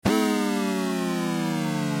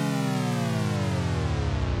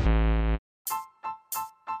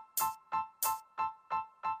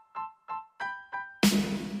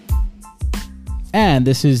And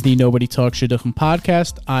this is the Nobody Talks Shidduchim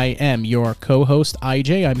podcast. I am your co-host,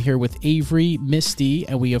 IJ. I'm here with Avery, Misty,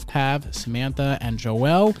 and we have Samantha and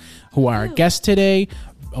Joelle, who are our guests today,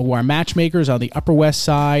 who are matchmakers on the Upper West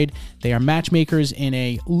Side. They are matchmakers in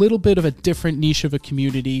a little bit of a different niche of a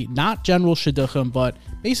community, not general Shidduchim, but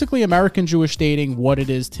basically American Jewish dating, what it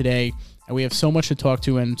is today. And we have so much to talk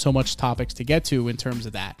to and so much topics to get to in terms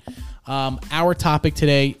of that. Our topic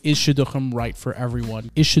today is Shidduchim right for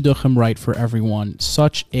everyone? Is Shidduchim right for everyone?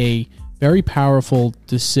 Such a very powerful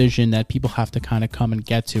decision that people have to kind of come and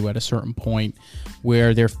get to at a certain point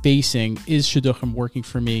where they're facing, is Shidduchim working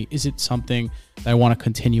for me? Is it something that I want to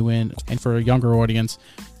continue in? And for a younger audience,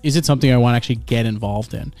 is it something I want to actually get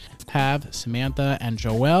involved in? Have Samantha and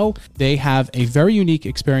Joelle. They have a very unique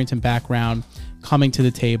experience and background coming to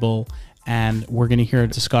the table, and we're going to hear a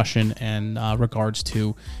discussion in regards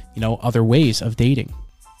to, other ways of dating.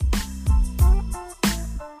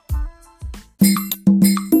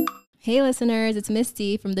 Hey listeners, it's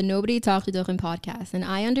Misty from the Nobody Talks Shidduchim podcast, and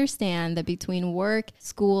I understand that between work,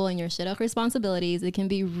 school, and your shidduch responsibilities, it can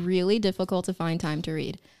be really difficult to find time to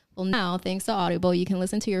read. Well, now, thanks to Audible, you can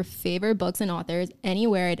listen to your favorite books and authors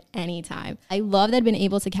anywhere at any time. I love that I've been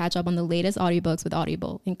able to catch up on the latest audiobooks with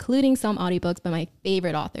Audible, including some audiobooks by my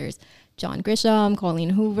favorite authors, John Grisham,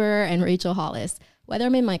 Colleen Hoover, and Rachel Hollis. Whether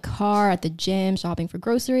I'm in my car, at the gym, shopping for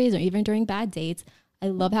groceries, or even during bad dates, I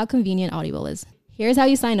love how convenient Audible is. Here's how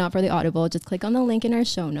you sign up for the Audible. Just click on the link in our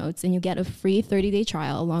show notes and you get a free 30-day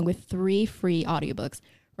trial along with 3 free audiobooks.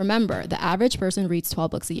 Remember, the average person reads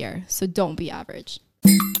 12 books a year, so don't be average.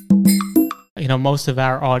 Most of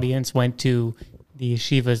our audience went to the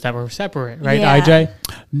yeshivas that were separate, right, Yeah. IJ?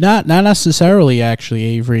 Not necessarily, actually,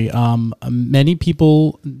 Avery. Many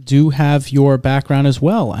people do have your background as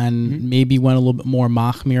well, and maybe went a little bit more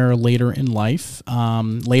machmir later in life,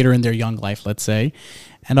 later in their young life, let's say.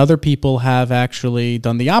 And other people have actually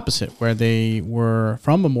done the opposite, where they were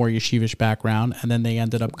from a more yeshivish background, and then they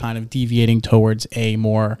ended up kind of deviating towards a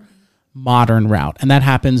more modern route. And that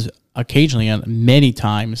happens occasionally and many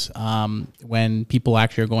times when people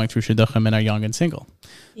actually are going through shidduchim and are young and single.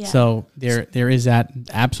 Yeah. So there is that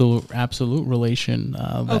absolute relation.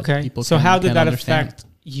 That people so can, how did can that understand. affect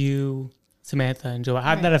you, Samantha and Joel?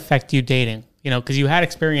 How did that affect you dating? Because you had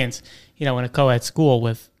experience, in a co-ed school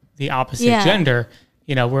with the opposite gender.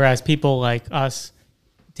 Whereas people like us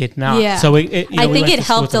did not. Yeah. So I think it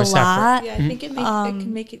helped a lot. Yeah, I think it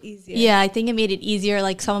can make it easier. Yeah, I think it made it easier.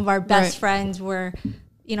 Like some of our best friends were,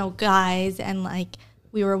 guys, and like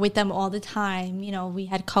we were with them all the time. We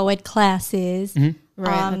had co-ed classes. Right,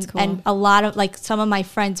 that's cool. And a lot of some of my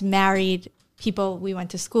friends married people we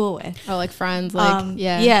went to school with. Oh, like friends,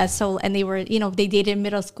 Yeah, so, and they were, they dated in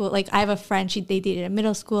middle school. Like I have a friend, they dated in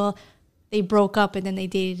middle school. They broke up and then they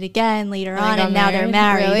dated again later on, and now they're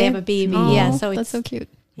married. Really? They have a baby. Oh, yeah, so that's so cute.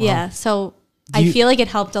 Yeah, so I feel like it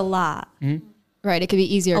helped a lot. Right, it could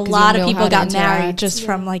be easier. A lot of people got married just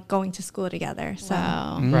from going to school together. So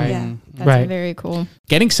Right. yeah, that's very cool.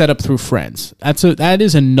 Getting set up through friends. That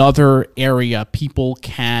is another area people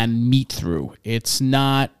can meet through. It's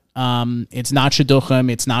not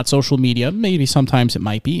shidduchim. It's not social media. Maybe sometimes it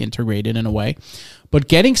might be integrated in a way, but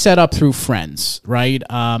getting set up through friends, right?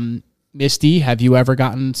 Misty, have you ever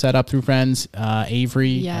gotten set up through friends? Avery?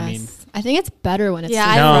 Yes. I think it's better when it's Yeah,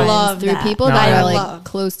 through I friends, love through that. people No, that I are love.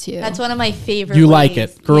 close to you. that's one of my favorite. You like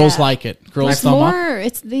ways. it. Girls Yeah. like it. Girls it's thumb up. more,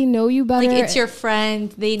 they know you better. Like it's your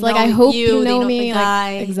friend. They know I hope you. you know they know me. the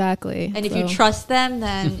guy. Exactly. And if you trust them,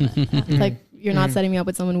 then like you're not setting me up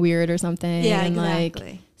with someone weird or something. yeah, and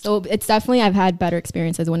exactly. So it's definitely, I've had better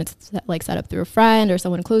experiences when it's set up through a friend or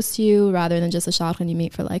someone close to you rather than just a shotgun you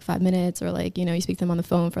meet for 5 minutes or you speak to them on the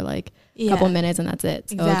phone for a couple minutes and that's it.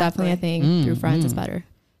 So definitely I think through friends is better.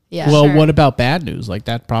 Yeah. Well, what about bad news?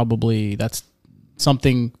 That's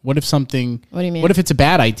something. What do you mean? What if it's a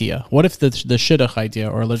bad idea? What if the shidduch idea,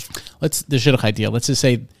 or let's just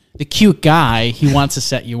say the cute guy he wants to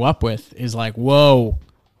set you up with is like, whoa,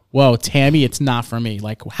 Tammy, it's not for me.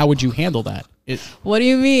 How would you handle that? What do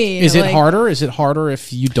you mean? Is it harder? Is it harder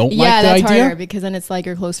if you don't like the idea? Yeah, that's harder because then it's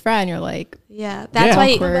your close friend. You're like, that's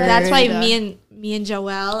why. awkward. That's why me and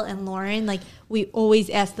Joelle and Lauren we always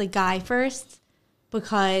ask the guy first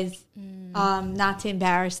because not to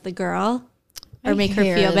embarrass the girl or make her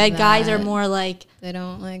feel bad. Guys are more they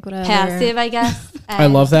don't whatever passive, I guess. I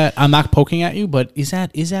love that. I'm not poking at you, but is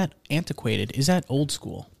that antiquated? Is that old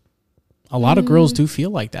school? A lot of girls do feel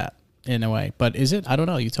like that in a way, but is it? I don't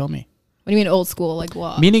know. You tell me. What do you mean old school?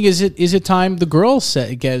 What? Meaning, is it time the girl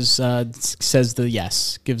says the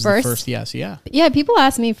yes, gives First? the first yes? Yeah. Yeah, people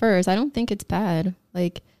ask me first. I don't think it's bad.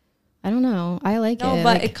 I don't know. I like No, it.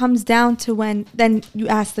 but Like, it comes down to when then you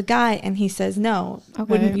ask the guy and he says no. Okay.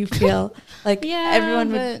 Wouldn't you feel like Yeah, everyone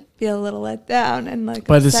but- would feel a little let down and like?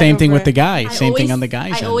 But the upset same thing over with the it? guy. I Same thing always- on the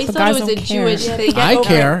guy's I end. always The thought guys it was a don't care. Jewish Yeah, thing. I over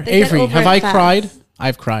care. it. They get Avery, over have it I fast. cried?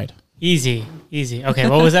 I've cried. Easy. Okay,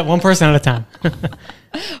 what was that? One person at a time.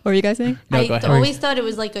 what were you guys saying? No, I go ahead. always thought it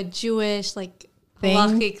was like a Jewish like Thing?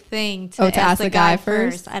 halachic thing to, ask the guy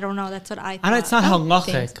first? I don't know. That's what I thought. And it's not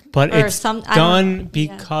halachic, but Or it's some- I don't done know.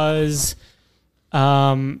 because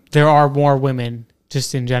there are more women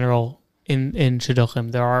just in general in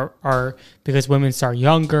shidduchim. There are because women start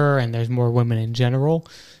younger and there's more women in general.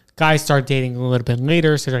 Guys start dating a little bit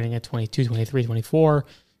later, starting at 22, 23, 24.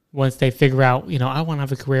 Once they figure out, I want to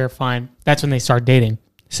have a career, fine. That's when they start dating.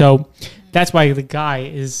 So that's why the guy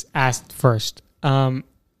is asked first.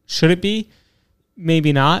 Should it be?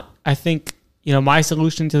 Maybe not. I think, my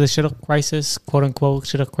solution to the shidduch crisis, quote unquote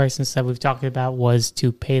shidduch crisis that we've talked about, was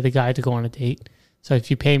to pay the guy to go on a date. So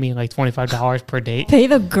if you pay me like $25 per date, Pay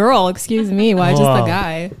the girl. Excuse me. Why just the Whoa.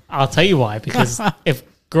 guy? I'll tell you why. Because if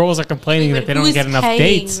girls are complaining that they don't Who's get enough paying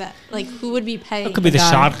dates, that? Like, who would be paying? it could be the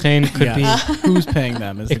guy. shadchan, could be Who's paying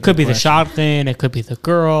them? Is it could be the question. shadchan, it could be the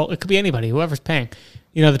girl, it could be anybody, whoever's paying.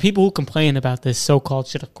 The people who complain about this so-called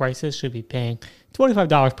shidduch crisis should be paying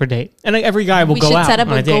 $25 per date, and like, every guy will We go should out set up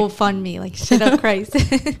on a a date. GoFundMe, like shidduch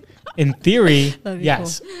crisis. In theory, That'd be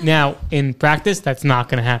yes. Now, in practice, that's not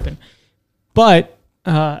going to happen. But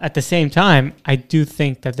at the same time, I do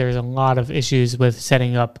think that there's a lot of issues with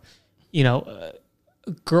setting up,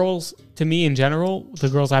 girls, to me in general, the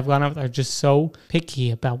girls I've gone out with are just so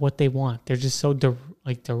picky about what they want. They're just so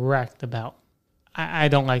direct about, I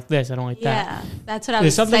don't like this, I don't like that. Yeah, that's what I There's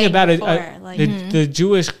was something saying about it. before. Like, The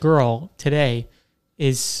Jewish girl today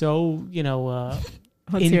is so,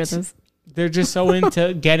 Let's hear this. they're just so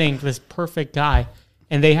into getting this perfect guy,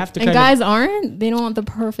 and they have to. And kind guys aren't. They don't want the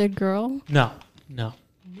perfect girl. no.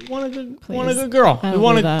 We want a good Please. girl. I We don't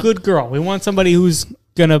want a believe that. good girl. We want somebody who's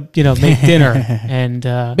gonna, make dinner and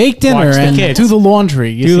Make dinner watch the and kids. do the laundry.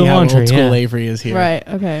 You Do see the how laundry, old school yeah. Avery is here. Right.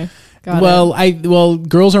 Okay. Got it. Well,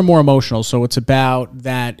 girls are more emotional, so it's about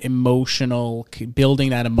that building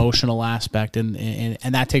that emotional aspect, and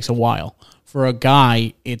that takes a while. For a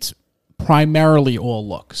guy, it's primarily all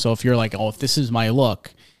look. So if you're like, if this is my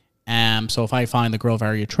look, so if I find the girl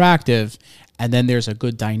very attractive, and then there's a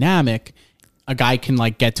good dynamic, a guy can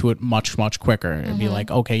get to it much, much quicker and be like,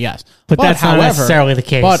 okay, yes. But that's not necessarily the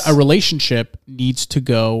case. But a relationship needs to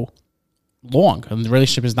go long, and the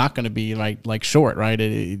relationship is not going to be like short, right?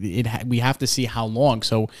 We have to see how long.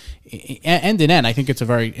 So end to end, I think it's a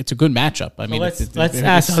good matchup. I mean, let's it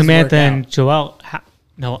ask does Samantha work out. and Joel.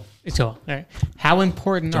 It's Joel. All right. How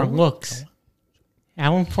important are looks?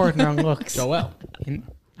 How important are looks? Joel.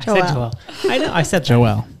 I said Joel. I know. I said that.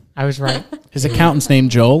 Joel. I was right. His accountant's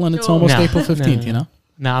named Joel, and it's almost No. April 15th. No.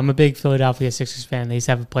 No, I'm a big Philadelphia Sixers fan. They used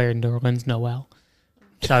to have a player in New Orleans, Noel.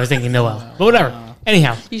 So I was thinking Noel. But whatever.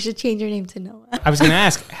 Anyhow, you should change your name to Noah. I was going to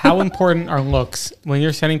ask, how important are looks when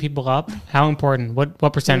you're setting people up? How important? What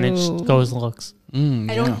percentage goes looks?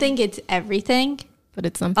 I don't think it's everything, But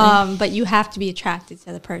it's something. but you have to be attracted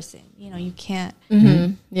to the person. You can't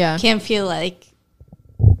Yeah. can't feel like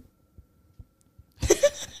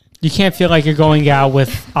You can't feel like you're going out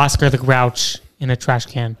with Oscar the Grouch in a trash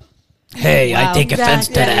can. Hey, Wow. I take offense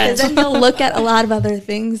to that. Because then you'll look at a lot of other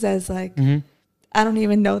things as like, Mm-hmm. I don't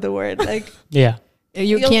even know the word. Like, Yeah.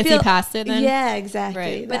 You you'll can't see feel- past it then? Yeah, exactly.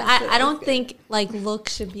 Right. but That's I don't think like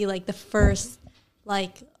looks should be like the first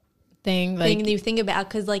Thing. Like, thing that you think about,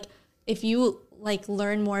 because if you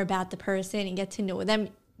learn more about the person and get to know them,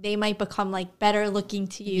 they might become better looking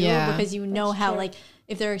to you, Yeah. because That's how true.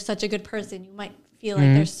 if they're such a good person, you might feel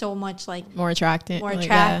like they're so much more attractive. more like,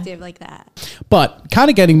 attractive like that. But kind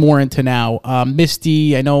of getting more into now,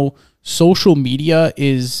 Misty, I know social media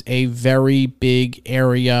is a very big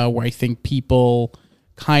area where I think people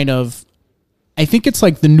I think it's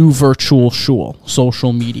like the new virtual shul,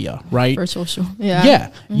 social media, right? Virtual show. Yeah. Yeah.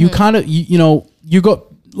 You kind of, you go,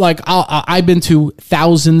 I've been to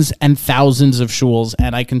thousands and thousands of shuls,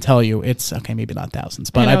 and I can tell you it's, okay, maybe not thousands,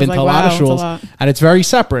 but I I've was been to like, a lot of wow, it's a shuls, lot. and it's very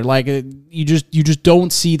separate. You just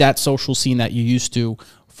don't see that social scene that you used to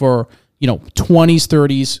for, 20s,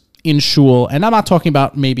 30s in shul. And I'm not talking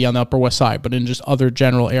about maybe on the Upper West Side, but in just other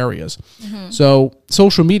general areas. Mm-hmm. So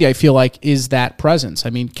social media, I feel like, is that presence.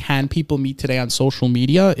 I mean, can people meet today on social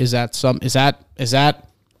media? Is that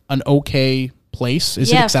an okay place?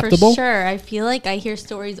 Is it acceptable? For sure. I feel like I hear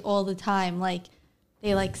stories all the time,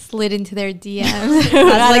 they slid into their DMs. I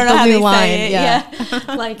don't like know the how new they line, say it. yeah.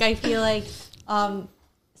 I feel like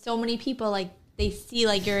so many people they see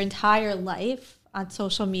your entire life on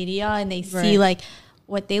social media, and they see Right.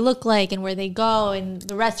 what they look like and where they go and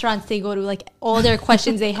the restaurants they go to. Like all their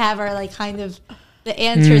questions they have are like kind of the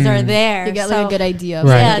answers are there. You get like a good idea of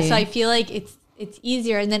Right. Yeah, somebody. so I feel like it's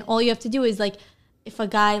easier. And then all you have to do is like, if a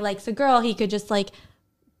guy likes a girl, he could just like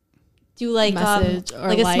do like Message or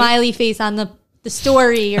like a like. smiley face on the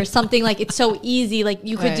story or something. Like it's so easy. Like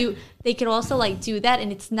you could Right. do. They could also like do that,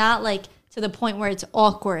 and it's not like to the point where it's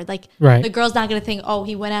awkward. Like Right. the girl's not gonna think, oh,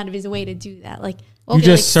 he went out of his way to do that. Like You okay,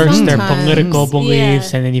 just like, search their sometimes- political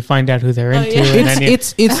beliefs, Yeah. and then you find out who they're into, yeah. and then you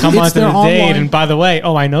It's come it's onto their the date. online. And by the way,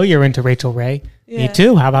 I know you're into Rachel Ray. Me Yeah.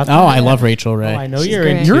 too. How about that? Oh, I love Rachel Ray. Oh, I know She's you're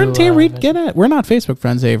great. into. You're into Reed. Get it. We're not Facebook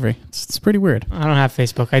friends, Avery. It's pretty weird. I don't have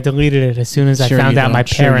Facebook. I deleted it as soon as Sure I found you out my don't.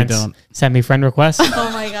 Sure you parents don't. sent me friend requests. oh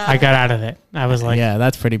my god. I got out of it. I was like, Yeah,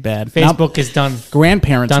 that's pretty bad. Now, Facebook is done.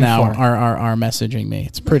 grandparents Done now for. are messaging me.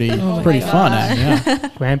 It's pretty Oh pretty my fun. God. Yeah.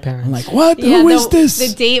 Grandparents. I'm like, what? Yeah, Who is this?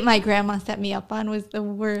 The date my grandma set me up on was the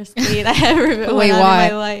worst date I ever went Wait, on why?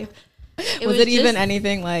 in my life. was it even just-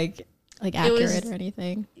 anything like was- accurate or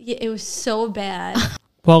anything? Yeah, it was so bad.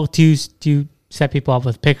 Well, do you set people up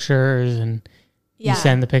with pictures and Yeah. you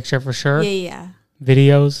send the picture for sure? Yeah.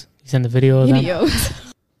 Videos. You send the video of them. Videos.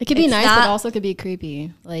 It could be It's nice, not- but also could be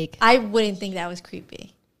creepy. Like, I wouldn't think that was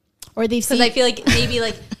creepy. or they've Because seen I feel like maybe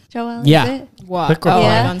like Joelle. Yeah. Is it? what? Quick Oh, reply. like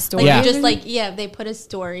Yeah. on story. Like Yeah. you just like they put a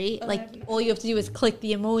story. Like all you have to do is click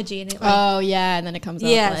the emoji and it like Oh yeah, and then it comes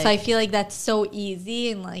yeah. up. Like, So I feel like that's so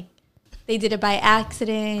easy and like they did it by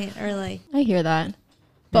accident or like I hear that.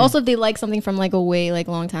 But also, if they like something from like a way like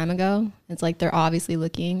long time ago, it's like they're obviously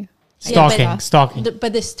looking. Stalking. Stalking.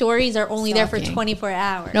 but the stories are only there for Stalking. 24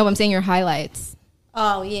 hours. No, I'm saying your highlights.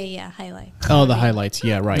 Oh yeah, highlight. Oh, the highlights.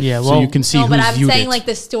 Yeah, right. Yeah, so well- you can see No, who's but I'm viewed saying it. like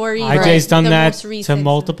the stories. IJ's done the that most to recent.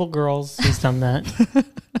 multiple girls. He's done that.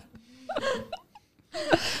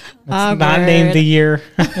 Let's Awkward. not name the year.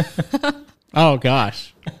 Oh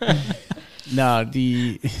gosh. No,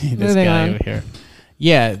 this Moving guy on. over here.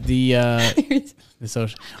 Yeah, the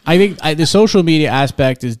social. I think the social media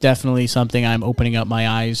aspect is definitely something I'm opening up my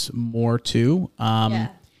eyes more to. Yeah.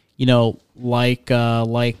 You know, like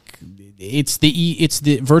it's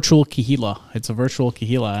the virtual kahila. It's a virtual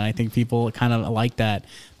kahila, and I think people kind of like that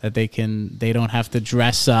they don't have to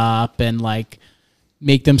dress up and like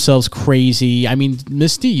make themselves crazy. I mean,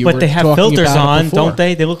 Misty, you But were they have talking filters about it on, before. don't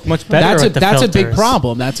they? They look much better. That's a big filters.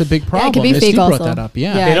 problem. That's a big problem. it could be Misty fake brought also. that up.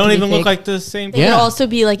 Yeah. Yeah. They it don't could be even look fake. like the same. They Yeah. could also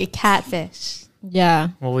be like a catfish. Yeah.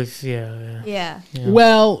 Well, yeah. Yeah.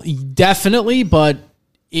 Well, definitely, but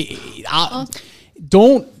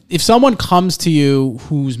don't. If someone comes to you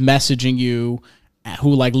who's messaging you,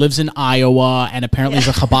 who like lives in Iowa and apparently is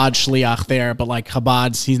a Chabad shliach there, but like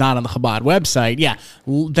he's not on the Chabad website. Yeah,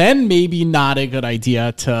 then maybe not a good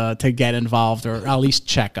idea to get involved or at least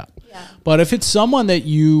check up. Yeah. But if it's someone that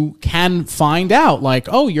you can find out, like,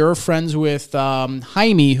 oh, you're friends with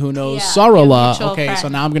Jaime, who knows Yeah, Sarala. mutual Okay, so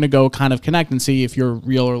friend. now I'm going to go kind of connect and see if you're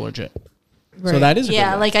real or legit. So that is a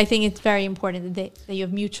Yeah, good way. like I think it's very important that you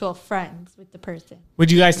have mutual friends with the person.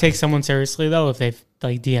 Would you guys take someone seriously though if they've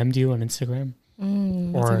like DM'd you on Instagram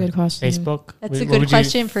That's or a good question. Facebook? That's What- a what good would you-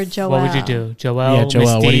 question for Joelle. What would you do, Joelle? Yeah,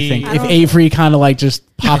 Joelle, what do you Misty? think? If Avery kind of like just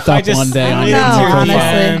popped I up just one day on slid your know, into your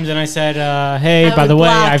honestly. DMs and I said, "Hey, I by would the way,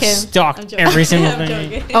 block I've him. I'm stalked joking. every single I'm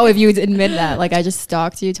thing." joking. Oh, if you would admit that, like I just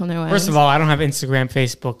stalked you till no end. First of all, I don't have Instagram,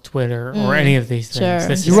 Facebook, Twitter, or any of these things. Sure.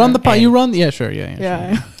 This You is run the A. you run yeah sure yeah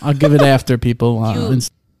Yeah. sure. I'll give it after people.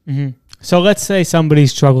 So let's say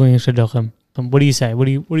somebody's struggling in shidduchim. What do you say? What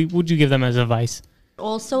would you give them as advice?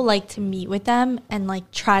 Also like to meet with them and like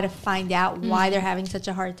try to find out why they're having such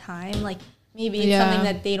a hard time. Like maybe it's Yeah. something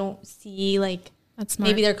that they don't see. Like That's smart.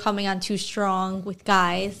 maybe they're coming on too strong with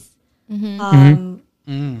guys,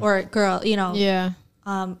 Mm-hmm. or girl, you know, Yeah.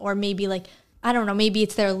 or maybe like I don't know. Maybe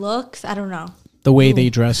it's their looks. I don't know. The way they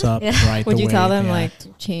dress up, right? Would the you way tell them they like act.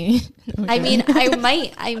 change? I mean, I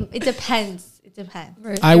might. It depends. It depends.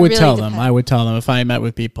 I It would really tell them. depends. I would tell them if I met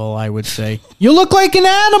with people. I would say, "You look like an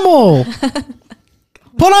animal.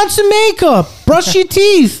 Put on some makeup. Brush your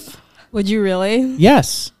teeth." Would you really?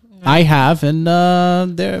 Yes, I have, and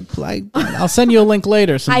I'll send you a link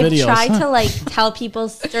later. Some I've videos. tried to like tell people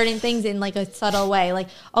certain things in like a subtle way, like,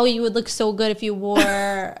 "Oh, you would look so good if you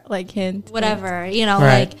wore Like hint. whatever," you know,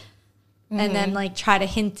 Right. like, and then like try to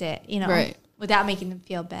hint it, you know, Right. without making them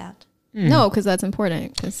feel bad. No, because that's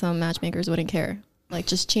important. Because some matchmakers wouldn't care. Like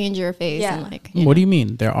just change your face Yeah. and like. What do you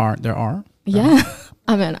mean? There are. Yeah.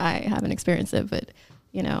 I mean, I haven't experienced it, but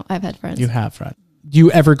you know, I've had friends. You have, right? Do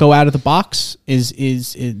you ever go out of the box? Is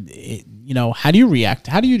it, you know, how do you react?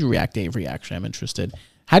 How do you react, Avery? Actually, I'm interested.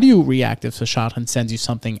 How do you react if Shadchan sends you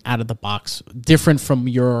something out of the box, different from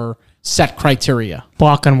your set criteria?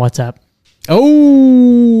 Block on WhatsApp.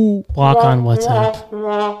 Oh, Block on WhatsApp.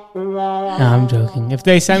 No, I'm joking. If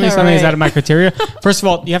they send me something that's out of my criteria, first of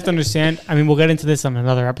all, you have to understand. I mean, we'll get into this on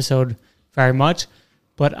another episode very much,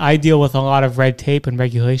 but I deal with a lot of red tape and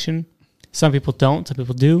regulation. Some people don't. Some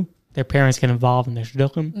people do. Their parents get involved in their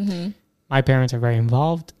shidduchim. Mm-hmm. My parents are very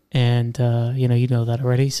involved, and you know that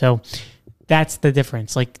already. So that's the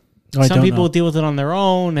difference. Like some people deal with it on their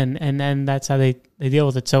own, and then that's how they deal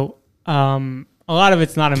with it. So a lot of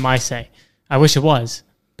it's not in my say. I wish it was,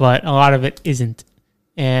 but a lot of it isn't.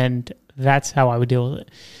 And that's how I would deal with it.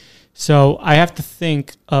 So I have to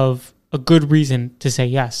think of a good reason to say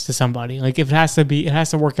yes to somebody. Like if it has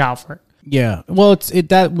to work out for it. yeah. Well,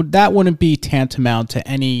 that wouldn't be tantamount to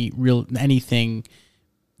anything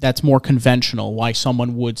that's more conventional. Why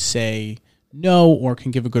someone would say no or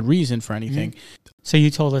can give a good reason for anything. So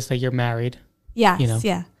you told us that you're married. Yes, You know.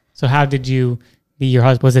 yeah. So how did you be your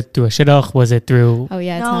husband? Was it through a shidduch? Was it through? Oh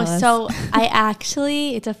yeah, No, tell us. so I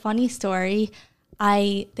actually, it's a funny story.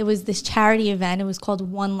 There was this charity event. It was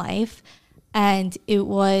called One Life, and it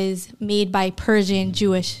was made by Persian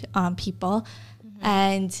Jewish people,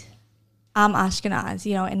 and I'm Ashkenaz,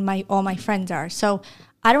 and all my friends are. So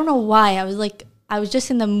I don't know why I was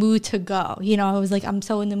just in the mood to go. I was like, I'm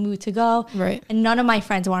so in the mood to go. Right. And none of my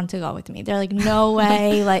friends wanted to go with me. They're like, no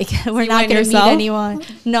way. Like, we're You not went going to meet yourself? anyone.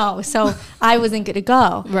 No. So I wasn't going to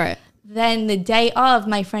go. Right. Then the day of,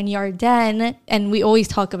 my friend Yarden, and we always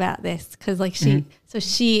talk about this because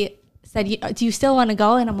she said, do you still want to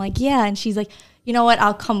go? And I'm like, yeah. And she's like, you know what?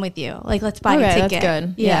 I'll come with you. Like, let's buy a Okay, ticket. that's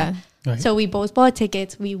good. Yeah. Right. So we both bought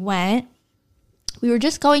tickets. We went. We were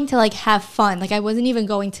just going to have fun. Like I wasn't even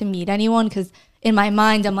going to meet anyone because in my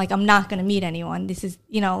mind, I'm like, I'm not going to meet anyone. This is,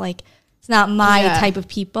 it's not my type of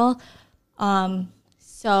people. And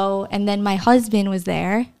then my husband was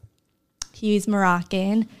there. He's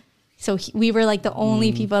Moroccan. So we were the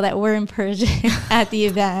only people that were in Persian at the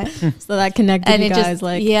event. So that connected And you it guys just,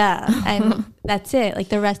 and that's it.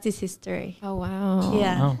 The rest is history. Oh wow.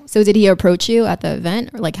 Yeah. Wow. So did he approach you at the event,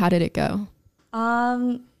 or how did it go?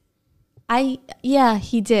 He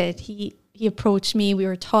did. He approached me. We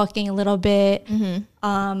were talking a little bit. And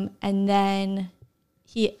then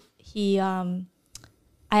I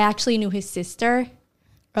actually knew his sister.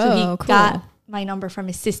 So he cool. got my number from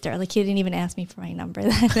his sister. He didn't even ask me for my number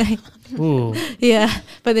that night. Ooh. Yeah.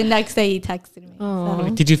 But the next day he texted me. Oh.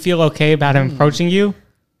 So. Did you feel okay about him approaching you? It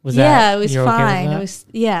was fine. with that?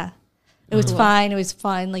 It was fine. It was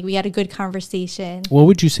fun. We had a good conversation. What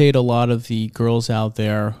would you say to a lot of the girls out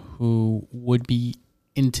there who would be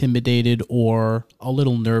intimidated or a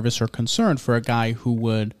little nervous or concerned for a guy who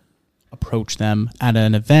would approach them at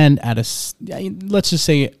an event, let's just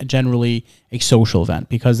say generally a social event,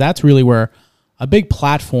 because that's really where a big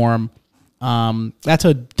platform, that's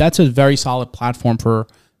a very solid platform for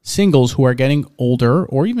singles who are getting older,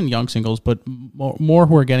 or even young singles, but more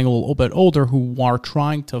who are getting a little bit older, who are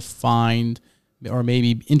trying to find or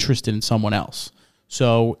maybe interested in someone else.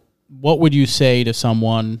 So what would you say to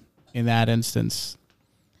someone in that instance?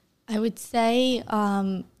 I would say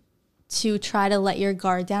to try to let your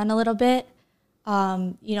guard down a little bit.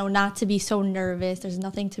 Not to be so nervous. There's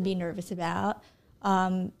nothing to be nervous about.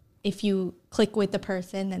 If you click with the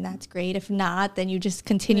person, then that's great. If not, then you just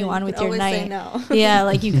continue on with your night. Say no. Yeah,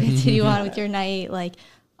 you continue on with your night.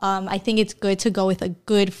 I think it's good to go with a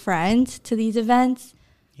good friend to these events.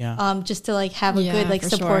 Yeah. Just to have a Yeah, good for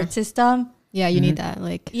support sure. system. Yeah, you need that.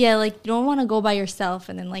 Yeah, you don't want to go by yourself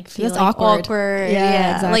and then feel That's awkward.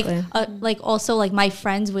 Yeah, exactly. Also my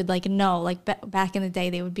friends would know, back in the day,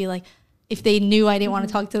 they would be like, if they knew I didn't want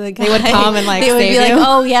to talk to the guy, They would come and they would be save like, you.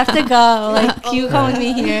 oh, you have to go. Can you come with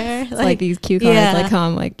me here? It's these cue cards, yeah.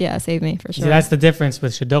 come, save me for sure. See, that's the difference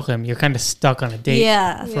with shidduchim. You're kind of stuck on a date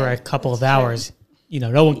for a couple of hours.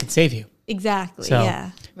 No one can save you. Exactly. So-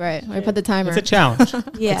 Yeah. right. I put the timer. It's a challenge.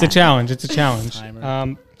 Yeah. It's a challenge.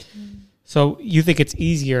 So you think it's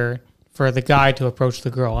easier for the guy to approach the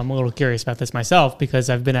girl? I'm a little curious about this myself because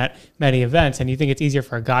I've been at many events. And you think it's easier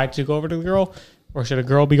for a guy to go over to the girl, or should a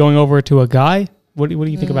girl be going over to a guy? What do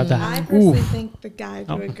you think about that? I personally think the guy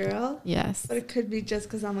to a girl, Yes. but it could be just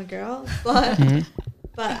because I'm a girl. But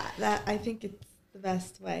that I think it's the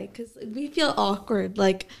best way because we feel awkward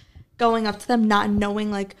going up to them, not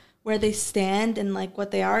knowing where they stand and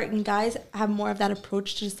what they are. And guys have more of that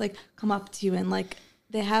approach to just come up to you and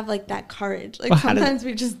they have that courage. Well, sometimes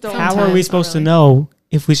we just don't. How are we supposed to know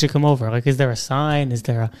if we should come over? Is there a sign? Is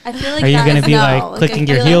there a? I feel Are you going to be know. clicking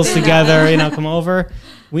I your feel heels they together? know. Come over.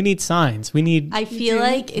 We need signs. We need. I feel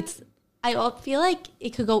it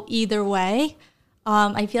could go either way.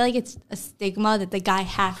 I feel it's a stigma that the guy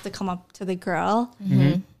has to come up to the girl.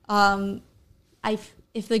 Mm-hmm.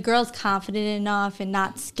 if the girl's confident enough and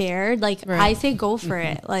not scared, like Right. I say go for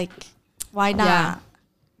it. Like, why not? Yeah.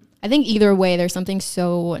 I think either way, there's something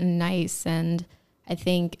so nice and I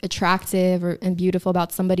think attractive and beautiful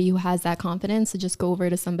about somebody who has that confidence to just go over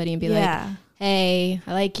to somebody and be like, hey,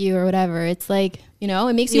 I like you or whatever. It's like, you know,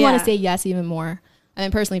 it makes you want to say yes even more. I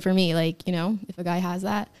mean, personally for me, like, you know, if a guy has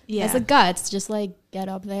that, has the guts, just like get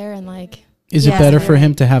up there and like. Is it better for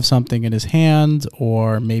him to have something in his hand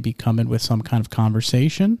or maybe come in with some kind of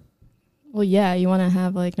conversation? Well, yeah, you want to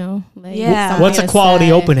have like What's a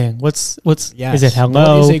quality opening? What's is it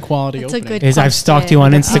hello? What is a quality It's opening? a good Is I've stalked you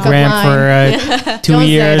on Instagram for 2 Don't say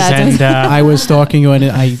years that, and I was stalking you and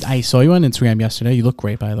I saw you on Instagram yesterday. You look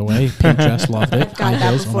great, by the way. Pink dress, loved it. I've got High that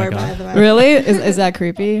heels, before, oh my by God. the way. Really? Is that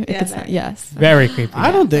creepy? Yeah. Yes. very creepy.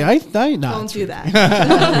 I don't think I no. Don't do that.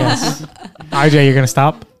 Yes. RJ, you're gonna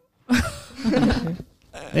stop?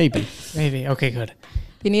 Maybe. Maybe. Okay, good.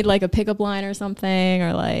 You need like a pickup line or something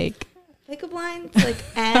or like. Pickup lines,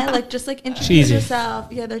 like just like introduce Cheesy. yourself.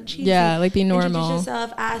 Yeah, they're cheesy. Yeah, like be normal. Introduce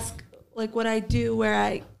yourself. Ask like what I do, where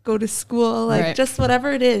I go to school, like Right. just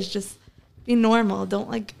whatever it is. Just be normal. Don't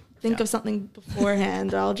like think of something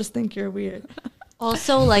beforehand, or I'll just think you're weird.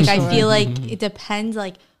 Also, like I feel like it depends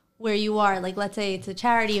like where you are. Like let's say it's a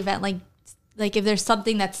charity event, like if there's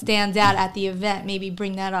something that stands out at the event, maybe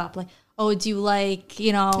bring that up. Like, oh, do you like,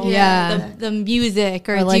 you know, the music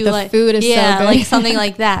or like do the you like food is so good. like something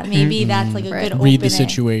like that. Maybe that's like a good Read the opening.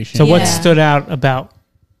 situation. So what Yeah. stood out about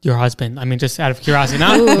your husband? I mean, just out of curiosity,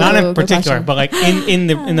 not Ooh, in good particular, question. but like in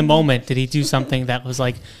the moment, did he do something that was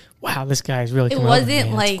like, wow, this guy is really It coming over to me.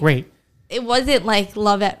 wasn't That's like- great. It wasn't like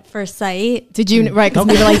love at first sight. Did you right? Because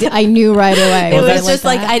we were like, I knew right away. It Well, was that's just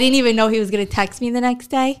like that? I didn't even know he was gonna text me the next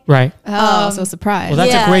day. Right. Oh, so surprised. Well,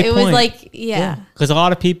 that's a great it point. was like yeah. Because a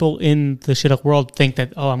lot of people in the shidduch world think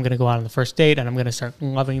that, oh, I'm going to go out on the first date and I'm going to start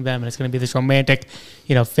loving them and it's going to be this romantic,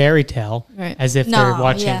 fairy tale, Right. as if No, they're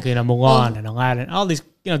watching, yeah. Mulan and Aladdin, all these,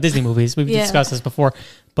 Disney movies. We've Yeah. discussed this before,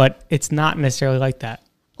 but it's not necessarily like that.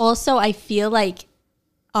 Also, I feel like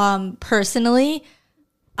personally,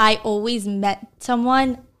 I always met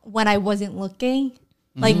someone when I wasn't looking.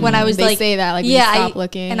 Like when I was They like say that, like, when you stop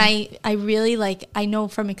looking. And I really like I know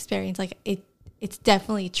from experience like it's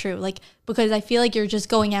definitely true. Like because I feel like you're just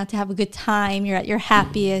going out to have a good time, you're at your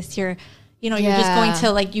happiest, you're you're just going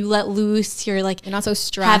to like you let loose, you're like You're not so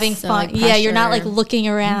stressed. having and, fun. like, Yeah, you're not like pressure. looking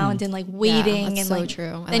around and like waiting that's and so like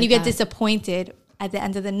true. I then you like get that. disappointed at the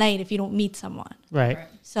end of the night if you don't meet someone. Right.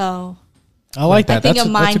 So I like that. I think That's a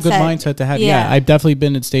a good mindset- mindset to have. Yeah. yeah. I've definitely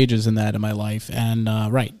been in stages in that in my life. And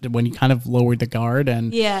right, when you kind of lower the guard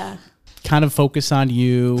and yeah. kind of focus on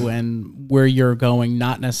you and where you're going,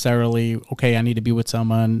 not necessarily, okay, I need to be with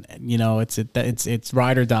someone, it's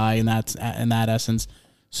ride or die in that essence.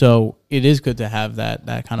 So it is good to have that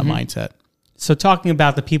kind of mindset. So talking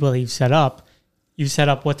about the people that you've set up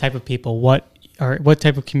what type of people? What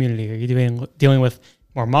type of community are you dealing with?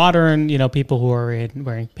 More modern, people who are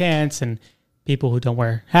wearing pants and people who don't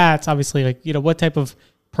wear hats. Obviously, what type of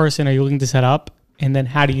person are you looking to set up, and then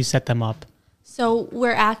how do you set them up? So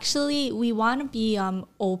we want to be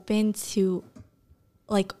open to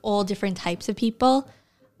like all different types of people.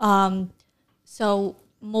 So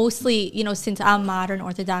mostly, since I'm modern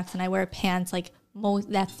Orthodox and I wear pants, like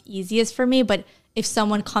that's easiest for me. But if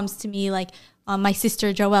someone comes to me like my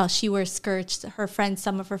sister Joelle, she wears skirts.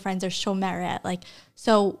 Some of her friends are shomeret.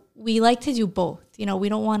 So we like to do both. We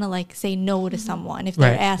don't want to like say no to someone if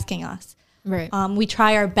they're Right. asking us. Right. We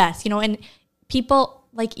try our best, and people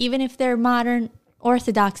like even if they're modern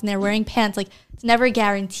Orthodox and they're wearing pants, like it's never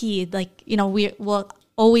guaranteed. We will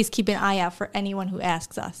always keep an eye out for anyone who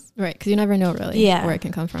asks us. Right. Because you never know really Yeah. where it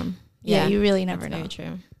can come from. Yeah, you really never know. Very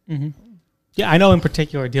true. Yeah, I know in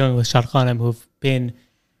particular dealing with shadchanim who've been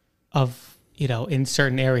in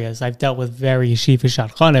certain areas. I've dealt with very yeshiva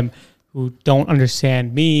shadchanim who don't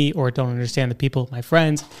understand me or don't understand the people, my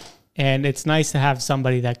friends. And it's nice to have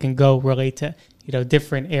somebody that can go relate to,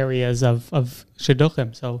 different areas of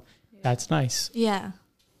shidduchim. So that's nice. Yeah.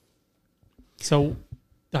 So,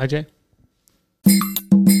 RJ?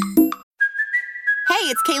 Hey,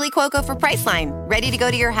 it's Kaylee Cuoco for Priceline. Ready to go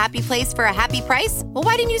to your happy place for a happy price? Well,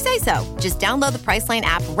 why didn't you say so? Just download the Priceline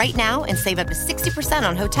app right now and save up to 60%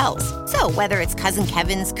 on hotels. So whether it's Cousin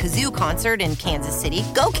Kevin's Kazoo Concert in Kansas City,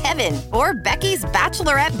 go Kevin, or Becky's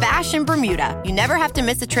Bachelorette Bash in Bermuda, you never have to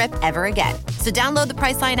miss a trip ever again. So download the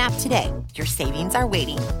Priceline app today. Your savings are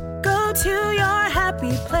waiting. Go to your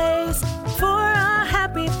happy place for a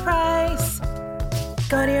happy price.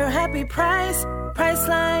 Go to your happy price,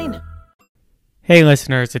 Priceline. Hey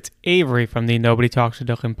listeners, it's Avery from the Nobody Talks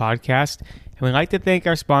Shidduchim podcast, and we'd like to thank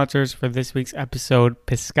our sponsors for this week's episode,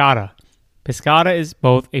 Piscata. Pescata is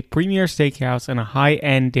both a premier steakhouse and a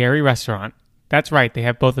high-end dairy restaurant. That's right, they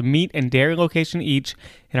have both a meat and dairy location each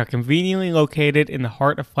and are conveniently located in the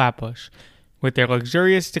heart of Flatbush. With their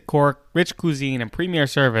luxurious decor, rich cuisine, and premier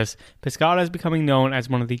service, Pescata is becoming known as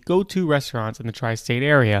one of the go-to restaurants in the tri-state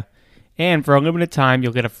area. And for a limited time,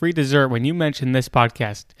 you'll get a free dessert when you mention this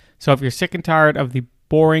podcast. So if you're sick and tired of the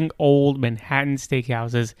boring old Manhattan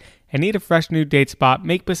steakhouses and need a fresh new date spot,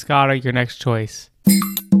 make Pescata your next choice.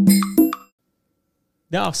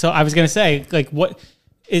 No, so I was going to say, like, what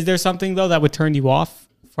is there something though that would turn you off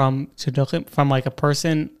from like a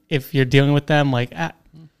person if you're dealing with them? Like,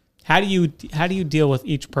 how do you deal with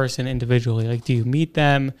each person individually? Like, do you meet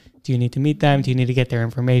them? Do you need to meet them? Do you need to get their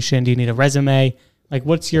information? Do you need a resume? Like,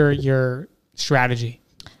 what's your strategy?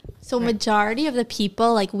 So majority of the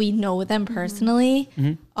people, like, we know them personally.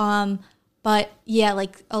 But yeah,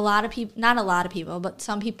 like a lot of people, not a lot of people, but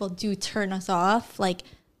some people do turn us off. Like,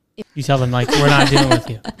 you tell them, like, we're not dealing with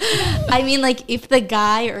you. I mean, like, if the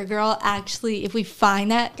guy or girl actually, if we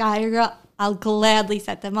find that guy or girl, I'll gladly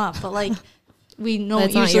set them up. But like, we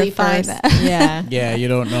don't usually find that. Yeah. Yeah, you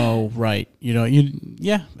don't know, right?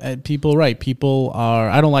 People, right? People are.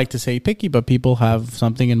 I don't like to say picky, but people have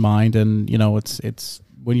something in mind, and it's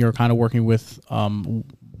when you're kind of working with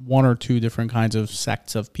one or two different kinds of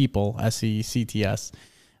sects of people, SECTS.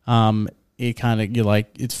 It kind of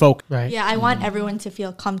it's folk. Right. Yeah, I want everyone to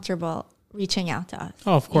feel comfortable reaching out to us.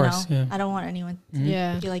 Oh, of course. Yeah. I don't want anyone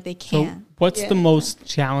to feel like they So can't. what's the most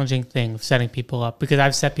challenging thing of setting people up? Because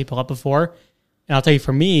I've set people up before, and I'll tell you,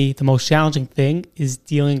 for me, the most challenging thing is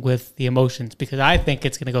dealing with the emotions, because I think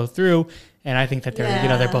it's going to go through, and I think that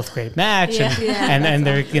they're both a great match, and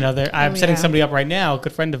they're I'm setting somebody up right now, a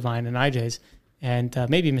good friend of mine and IJ's, and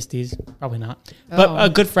maybe Miss D's, probably not, but a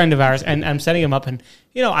good friend of ours, and I'm setting him up, and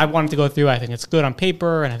I want it to go through. I think it's good on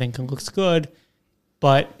paper, and I think it looks good,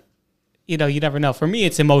 but you never know. For me,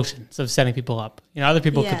 it's emotions of setting people up. Other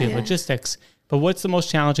people could be logistics. But what's the most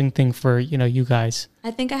challenging thing for, you guys?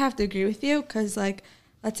 I think I have to agree with you, because, like,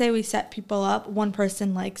 let's say we set people up, one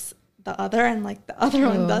person likes the other and, like, the other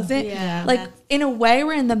one doesn't. Yeah. Like, in a way,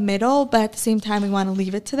 we're in the middle, but at the same time, we want to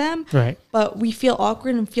leave it to them. Right. But we feel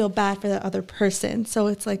awkward and feel bad for the other person. So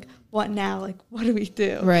it's like, what now? Like, what do we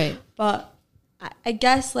do? Right. But I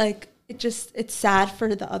guess, like, it's sad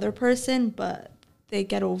for the other person, but they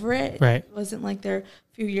get over it. Right. It wasn't like they're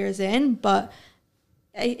a few years in, but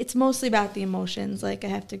it's mostly about the emotions. Like, I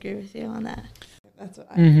have to agree with you on that. That's what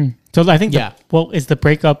I So I think is the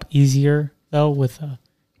breakup easier though with a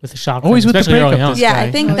shotgun? Always with the especially early breakup. on? Yeah,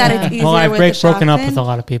 I think that it's easier Well, I've with the broken up shotgun. with a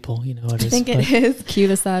lot of people. It is. I think it is. Cue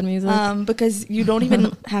the sad music. Because you don't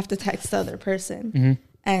even have to text the other person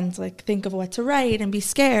and, like, think of what to write and be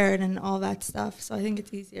scared and all that stuff. So I think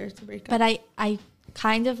it's easier to break up. But I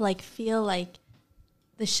kind of, like, feel like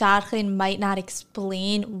the shadchan might not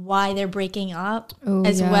explain why they're breaking up,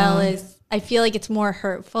 as well as I feel like it's more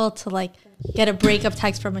hurtful to, like, get a breakup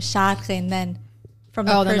text from a shadchan than from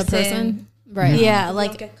the person. Right. Yeah, You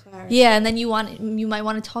like, don't get clarity. yeah, and then you might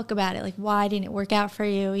want to talk about it, like, why didn't it work out for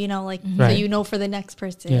you? Like, so for the next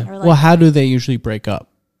person. Yeah. Or, like, Well, how do they usually break up?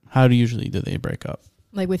 How do they break up?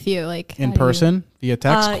 Like with you, like In person, via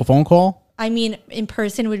text, phone call? I mean, in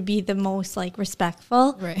person would be the most, like,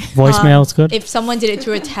 respectful. Right. Voicemail is good. If someone did it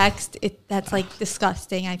through a text, that's, like,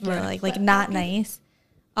 disgusting. I feel like not nice.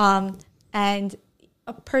 And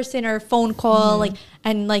a person or a phone call, like,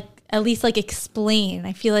 and, like, at least, like, explain.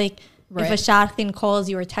 I feel like if a shadchan calls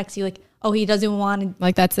you or texts you, like, oh, he doesn't want to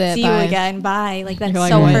like that's it. see bye. you again, bye. Like, that's You're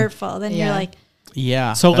like, so what? hurtful. Then you're like,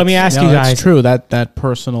 Yeah. So let me that's- ask you guys. That's true. That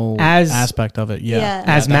personal As- aspect of it. Yeah. Yeah.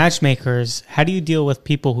 As matchmakers, how do you deal with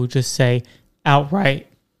people who just say outright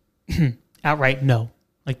no?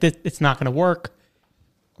 Like, this, it's not going to work.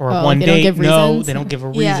 Or Oh, one they don't date, give no. reasons? They don't give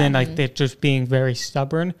a Yeah. reason. Like, they're just being very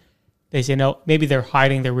stubborn. They say no. Maybe they're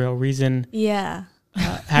hiding their real reason. yeah.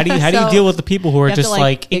 How do you So, deal with the people who are have to, just, like,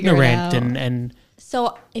 like, figure it ignorant out. and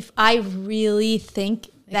So if I really think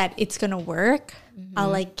that it's going to work, I'll,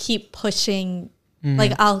 like, keep pushing.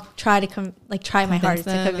 Like, I'll try to try my hardest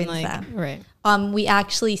to convince them. Right. We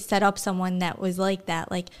actually set up someone that was like that.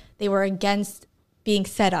 Like, they were against being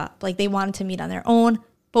set up. Like, they wanted to meet on their own,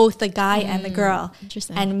 both the guy and the girl.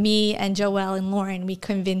 Interesting. And me and Joelle and Lauren, we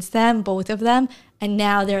convinced them, both of them. And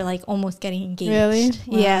now they're, like, almost getting engaged.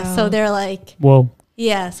 Really? Yeah. Wow. So they're like, whoa.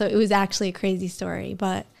 yeah. So it was actually a crazy story.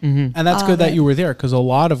 But And that's good that you were there, because a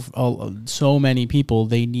lot of so many people,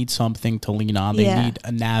 they need something to lean on. They Yeah. need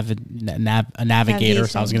a navigator.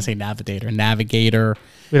 So I was going to say navigator.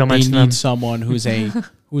 We don't They mention need them. someone who's a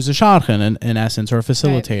shadchan in essence, or a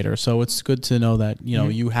facilitator. So it's good to know that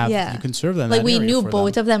you have Yeah. you can serve them. in like, that we area knew for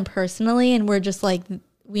both them. of them personally, and we're just like,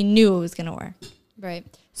 we knew it was gonna work. Right.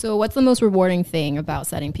 So what's the most rewarding thing about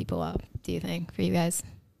setting people up, do you think, for you guys?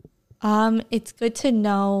 It's good to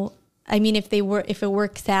know. I mean, if it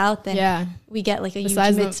works out, then we get like a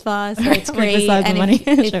Besides huge mitzvah, so it's great, besides the and money.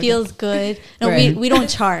 it feels good. No, Right. we don't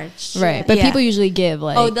charge, Right. But people usually give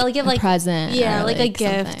like they'll give a like present. yeah, or, like a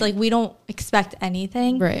gift. something. Like we don't expect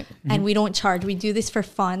anything, Right. And we don't charge. We do this for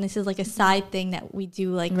fun. This is like a side thing that we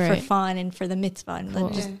do like for Right. fun and for the mitzvah, and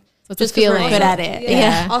like, just So it's just a 'cause we're feeling. good at it.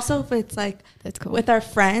 Yeah. Also, if it's like That's cool. with our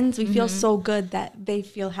friends, we feel so good that they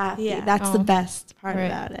feel happy. Yeah. That's the Oh. best part Right.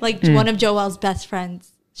 about it. Like one of Joelle's best friends,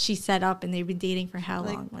 she set up and they've been dating for how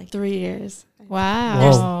long? Like 3 years. Wow.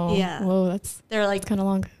 There's- yeah. Whoa, that's they're like kind of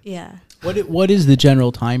long. yeah. What is the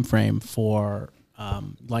general time frame for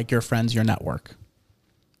like your friends, your network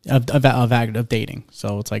of dating?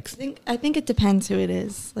 So it's like I think it depends who it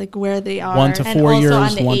is, like where they are. 1 to And 4 also years,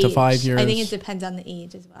 on the 1 to age. 5 years. I think it depends on the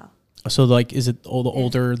age as well. So like, is it all the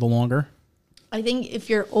older, the longer? I think if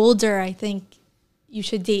you're older, I think you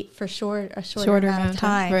should date for a shorter amount of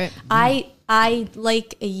time. Right. I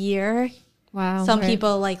like a year. Wow. Some right.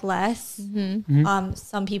 people like less.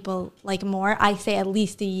 Some people like more. I say at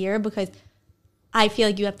least a year because I feel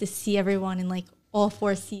like you have to see everyone in like all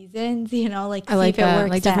 4 seasons. You know, like I like see if it that. works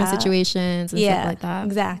Like different out. situations and stuff like that.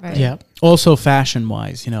 Exactly. Right. Yeah. Also, fashion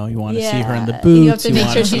wise, you know, you want to see her in the Yeah. boots. You have to make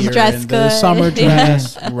wanna sure see she's her dressed in the good. summer Yeah.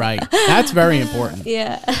 dress, right? That's very important.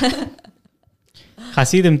 Yeah. I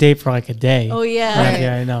see them date for like a day. Oh yeah. Like, Right.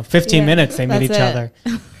 yeah, I know. 15 Yeah. minutes they meet That's each it. other.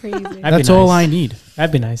 Crazy. That'd That's be all nice. I need.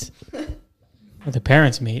 That'd be nice. Or the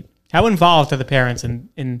parents meet. How involved are the parents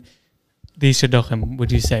in these shidduchim,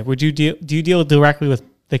 would you say? Do you deal directly with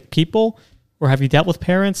the people, or have you dealt with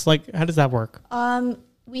parents? Like, how does that work?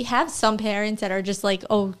 We have some parents that are just like,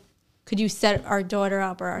 oh, could you set our daughter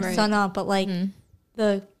up or our Right. son up? But like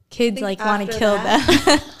the kids think like want to after kill that-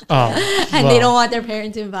 them Oh, and well, they don't want their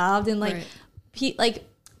parents involved. And like, Right.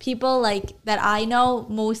 people like that I know,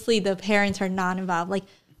 mostly the parents are not involved. Like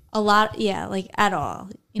a lot, like at all.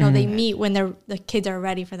 You know, they meet when the kids are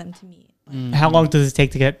ready for them to meet. How long does it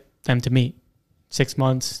take to get them to meet? 6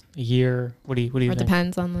 months, a year? What do you Or it think?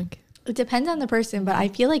 depends on like. It depends on the person, but I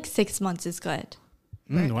feel like 6 months is good.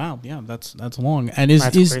 Wow, yeah, that's long. And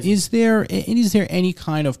That's is crazy. is there any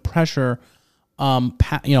kind of pressure,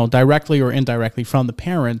 directly or indirectly from the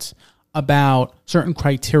parents about certain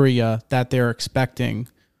criteria that they're expecting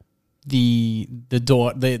the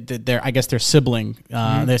sibling,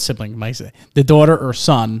 the daughter or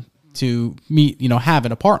son to meet,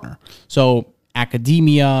 having a partner? So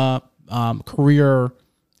academia, career.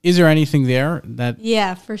 Is there anything there that?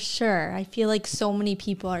 Yeah, for sure. I feel like so many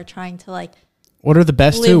people are trying to like What are the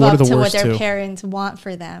best two? live What are up the to what worst their two? parents want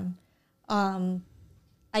for them.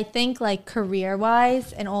 I think like career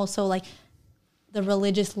wise and also like the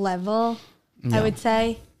religious level, I would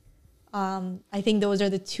say. I think those are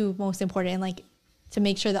the two most important, and like to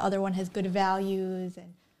make sure the other one has good values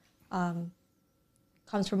and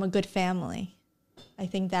comes from a good family. I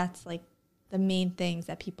think that's like the main things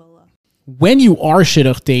that people look. When you are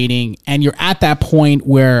shidduch dating and you're at that point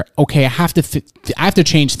where, okay, I have to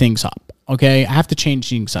change things up. Okay, I have to change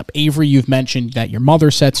things up. Avery, you've mentioned that your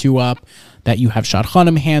mother sets you up, that you have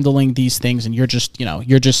shadchanim handling these things, and you're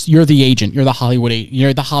the agent. You're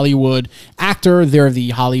the Hollywood actor. They're the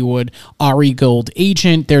Hollywood Ari Gold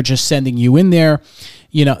agent. They're just sending you in there.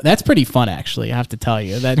 That's pretty fun, actually. I have to tell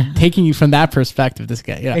you that taking you from that perspective, this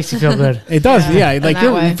guy, Makes you feel good. it does. Yeah, In like that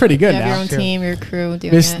you're way. pretty good You have now. your own team, your crew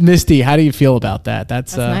doing Miss it. Misty, how do you feel about that?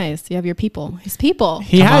 That's nice. You have your people. His people.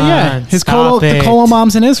 He Come had, yeah, on, his stop the it. Kolo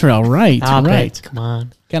moms in Israel, right? Stop right. it. Come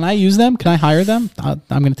on. Can I use them? Can I hire them? I'm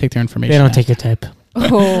going to take their information. They don't take your tip.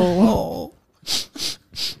 Oh.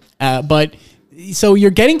 But so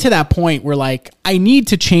you're getting to that point where like I need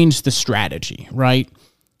to change the strategy, right?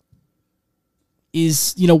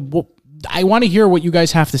 I want to hear what you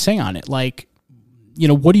guys have to say on it. Like,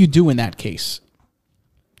 what do you do in that case?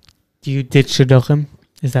 Do you ditch shidduchim?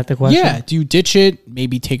 Is that the question? Yeah. Do you ditch it?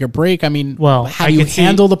 Maybe take a break? I mean, Well, how do you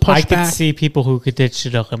handle the I could pushback? see people who could ditch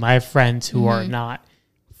shidduchim. I have friends who are not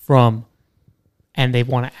from, and they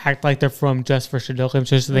want to act like they're from just for shidduchim,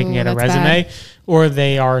 just so they can Ooh, get a that's resume, bad. or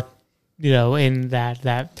they are, in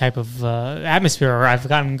that type of atmosphere. Or I've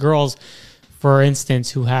gotten girls, for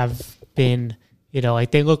instance, who have been,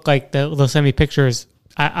 like they look like they'll send me pictures.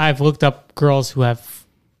 I've looked up girls who have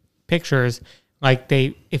pictures like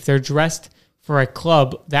if they're dressed for a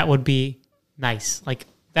club, that would be nice. Like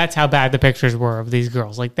that's how bad the pictures were of these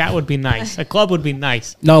girls. Like that would be nice. A club would be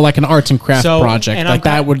nice. No, like an arts and craft So, project. and Like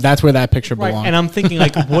that's where that picture belongs. And I'm thinking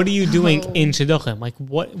like, what are you doing in shidduchim? Like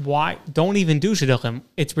why don't even do shidduchim?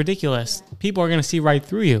 It's ridiculous. People are going to see right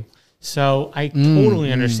through you. So I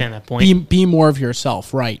totally understand that point. Be more of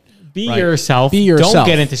yourself, right? Be right. yourself. Be yourself. Don't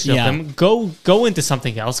get into shidduchim. Go into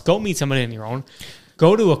something else. Go meet somebody on your own.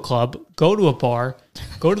 Go to a club. Go to a bar.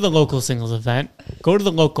 Go to the local singles event. Go to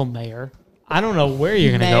the local mayor. I don't know where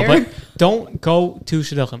you're going to go, but don't go to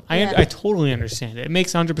shidduchim. I totally understand it. It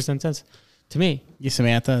makes 100% sense to me. You,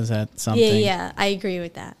 Samantha, is that something? Yeah, I agree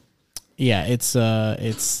with that. Yeah,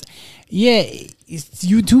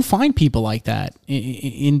 you do find people like that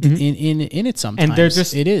in it sometimes.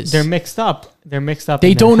 And they're mixed up.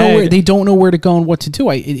 They don't know where to go and what to do.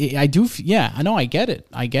 I do. Yeah, I know. I get it.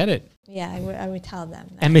 Yeah, I would tell them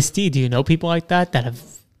that. And Miss D, do you know people like that have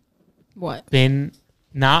been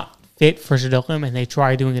not fit for shidduchim and they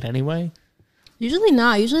try doing it anyway? Usually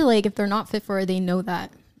not. Usually, like, if they're not fit for it, they know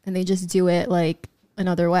that and they just do it like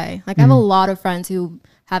another way. Like I have a lot of friends who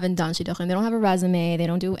haven't done shidduchim. They don't have a resume. They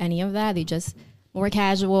don't do any of that. They just more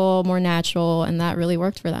casual, more natural, and that really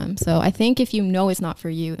worked for them. So I think if you know it's not for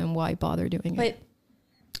you, then why bother doing it?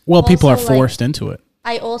 Well, people are forced into it.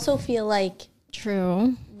 I also feel like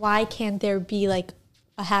true. Why can't there be like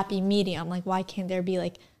a happy medium? Like why can't there be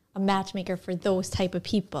like a matchmaker for those type of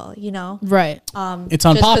people? You know, right? It's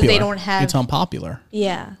unpopular. They don't have. It's unpopular.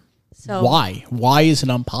 Yeah. So why? Why is it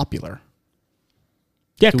unpopular?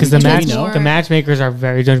 Yeah, because the matchmakers are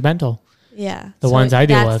very judgmental. Yeah. The ones I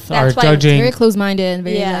deal with are judging. Very close-minded and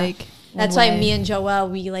very like. That's why me and Joelle,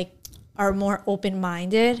 we like are more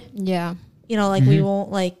open-minded. Yeah. You know, like we won't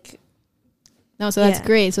like. No, so that's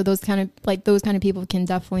great. So those kind of people can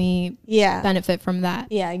definitely benefit from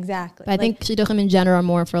that. Yeah, exactly. But I think shidduchim in general are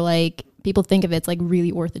more for like people think of it as like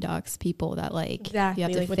really orthodox people that like exactly you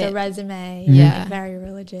have to like fit. with a resume. Yeah, like very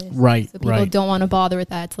religious. Right. So people don't want to bother with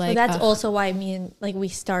that. It's like so that's also why me and like we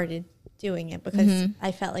started doing it because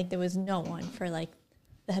I felt like there was no one for like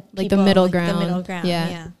the middle ground. The middle ground.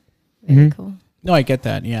 Yeah. Very cool. No, I get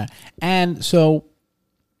that. Yeah, and so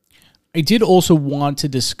I did also want to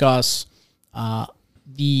discuss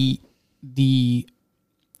the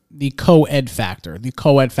co-ed factor. The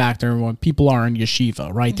co-ed factor when people are in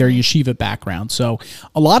yeshiva, right? Their yeshiva background. So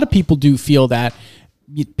a lot of people do feel that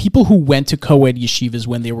people who went to co-ed yeshivas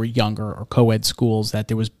when they were younger or co-ed schools, that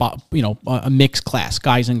there was, a mixed class,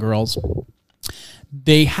 guys and girls,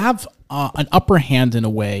 they have an upper hand in a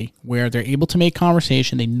way where they're able to make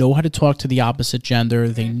conversation. They know how to talk to the opposite gender.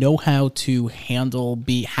 They know how to handle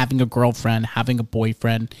having a girlfriend, having a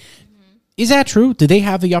boyfriend. Is that true? Do they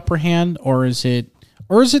have the upper hand, or is it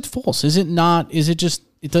false? Is it not? Is it just?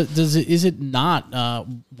 Is it not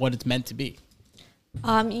what it's meant to be?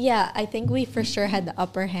 Yeah, I think we for sure had the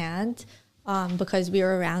upper hand because we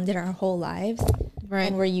were around it our whole lives, right?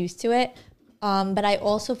 And we're used to it. But I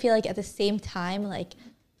also feel like at the same time, like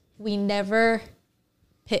we never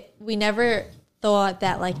thought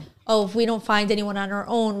that like, oh, if we don't find anyone on our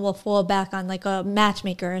own, we'll fall back on like a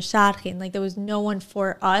matchmaker, a shadchan. Like there was no one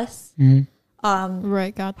for us.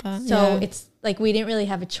 Right, got that. So it's like we didn't really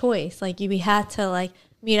have a choice. Like we had to like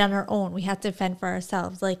meet on our own. We had to fend for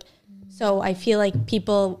ourselves. Like so, I feel like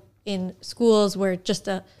people in schools were just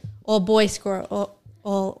a all boys school,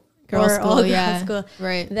 all girls school.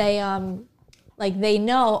 Right. They like they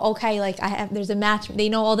know, okay, like there's a match. They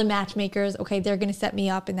know all the matchmakers. Okay, they're gonna set me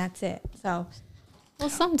up, and that's it. So. Well,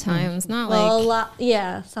 sometimes, not well, like... a lot,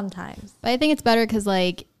 yeah, sometimes. But I think it's better because,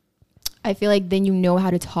 like, I feel like then you know how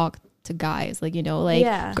to talk to guys. Like, you know,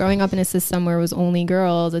 like, growing up in a system where it was only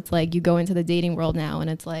girls, it's like you go into the dating world now and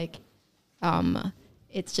it's like,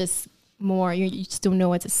 it's just more, you just don't know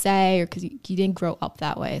what to say or because you didn't grow up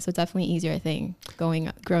that way. So it's definitely easier, I think, growing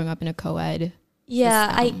up in a co-ed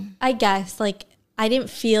system. I guess, like, I didn't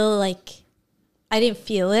feel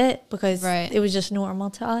it because it was just normal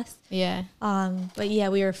to us. Yeah. But yeah,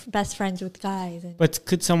 we were best friends with guys. But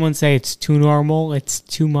could someone say it's too normal? It's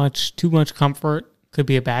too much comfort could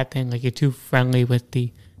be a bad thing. Like you're too friendly with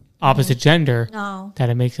the opposite gender. No. That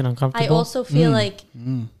it makes it uncomfortable. I also feel like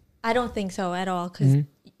I don't think so at all because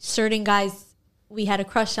certain guys we had a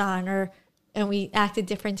crush on and we acted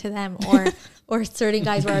different to them or certain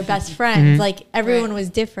guys were our best friends. Like everyone was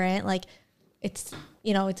different. Like it's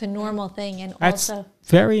it's a normal thing. And that's also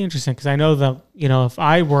very interesting because I know that, if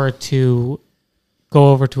I were to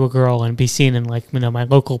go over to a girl and be seen in like, my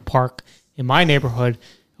local park in my neighborhood,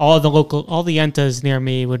 all the yentas near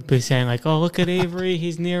me would be saying like, oh, look at Avery.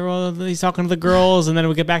 He's he's talking to the girls. And then it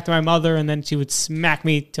would get back to my mother and then she would smack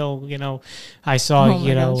me till, I saw,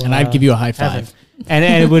 and I'd give you a high five. And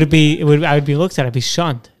I would be looked at, I'd be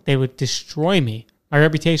shunned. They would destroy me. My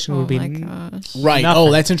reputation would be right. Nothing.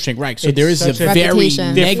 Oh, that's interesting. Right. So there is a very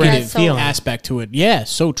negative feeling aspect to it. Yeah,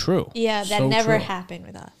 so true. Yeah, that so never true. happened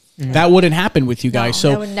with us. That wouldn't happen with you guys.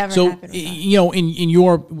 that would never happen with us. you know, in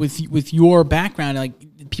your with your background, like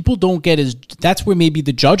people don't get as, that's where maybe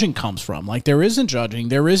the judging comes from. Like there isn't judging.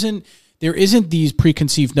 There isn't these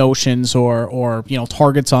preconceived notions or you know,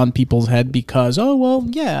 targets on people's head because, oh well,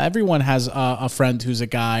 yeah, everyone has a friend who's a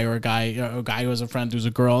guy or a guy who has a friend who's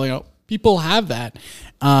a girl. You know, people have that,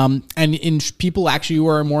 and people actually who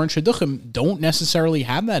are more in shidduchim don't necessarily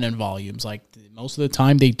have that in volumes. Like most of the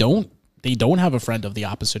time, they don't have a friend of the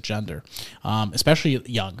opposite gender, especially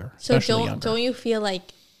younger. So don't you feel like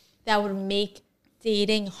that would make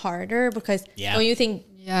dating harder because don't you think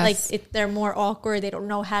like if they're more awkward, they don't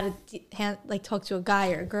know how to like talk to a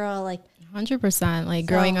guy or a girl, like 100%. Like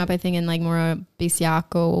growing up, I think in like more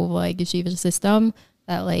Bisiako, like yeshiva system,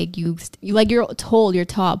 that like you like you're told your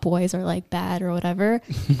top boys are like bad or whatever,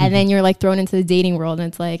 and then you're like thrown into the dating world, and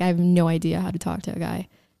it's like I have no idea how to talk to a guy.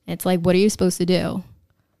 And it's like, what are you supposed to do?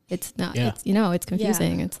 It's not. It's, you know, it's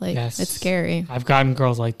confusing. It's like it's scary. I've gotten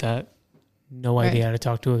girls like that. No idea how to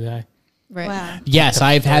talk to a guy. Right. wow. Yes,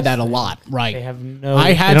 I've had that a lot. Right. They have no.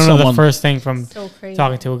 I had they don't know someone- the first thing from So crazy.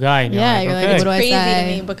 talking to a guy. And You're like, okay, what do I Crazy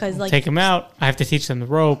say? to me because like take him out. I have to teach them the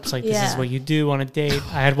ropes. Like this is what you do on a date.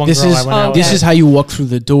 I had one This girl is I went out this with. is how you walk through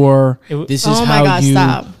the door. This is Oh my how gosh, you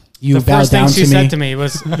stop. you the bow first thing down she to said me. to me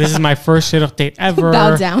was, "This is my first shidduch date ever."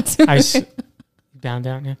 Bow down to me. Bow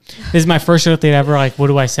down. Yeah. This is my first shidduch date ever. Like, what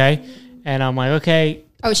do I say? And I'm like, okay.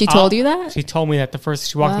 Oh, she told you that? She told me that the first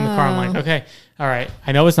she walked in the car. I'm Wow. like, okay, all right.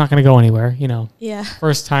 I know it's not going to go anywhere. You know, yeah.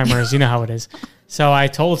 first timers, you know how it is. So I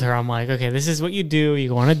told her, I'm like, okay, this is what you do. You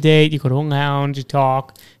go on a date, you go to a lounge, you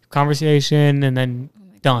talk, conversation, and then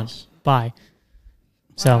done. Bye.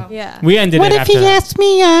 So Yeah. we ended What it if after he that. asks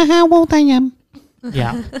me how old I am?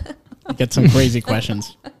 Yeah. Get some crazy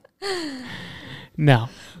questions. No.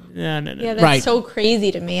 Yeah, that's Right. so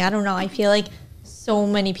crazy to me. I don't know. I feel like so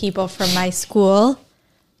many people from my school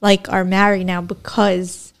like are married now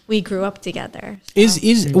because we grew up together.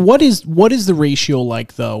 What is the ratio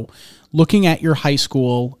like though? Looking at your high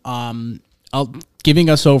school, giving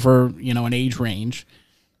us over, you know, an age range.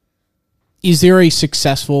 Is there a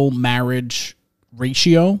successful marriage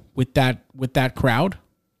ratio with that crowd?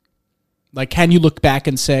 Like, can you look back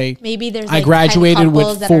and say Maybe there's I like graduated 10 with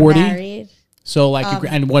couples that are 40? married, So like,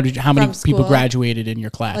 and how many from people school, graduated in your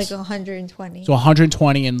class? like 120. So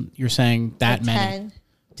 120, and you're saying that Like many?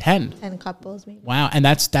 10. 10 couples maybe. Wow, and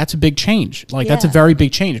that's a big change. Like that's a Yeah. very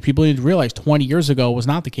big change. People need to realize 20 years ago was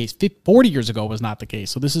not the case. 40 years ago was not the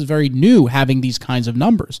case. So this is very new having these kinds of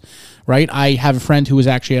numbers, right? I have a friend who was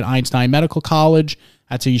actually at Einstein Medical College.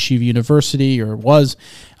 That's a yeshiva university, or was,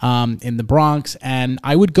 in the Bronx. And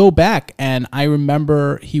I would go back, and I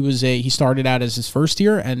remember he started out as his first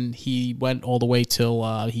year, and he went all the way till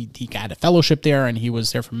he got a fellowship there, and he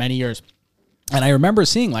was there for many years. And I remember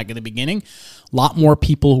seeing, like, at the beginning, a lot more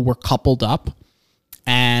people who were coupled up,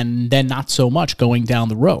 and then not so much going down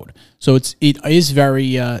the road. So it is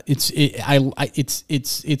very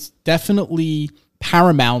it's definitely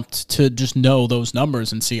paramount to just know those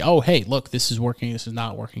numbers and see, oh, hey, look, this is working, this is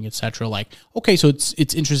not working, etc. Like, okay, so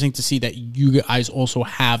it's interesting to see that you guys also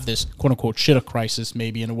have this quote unquote shidduch crisis,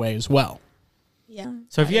 maybe in a way as well. Yeah.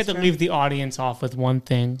 So if you had to leave the audience off with one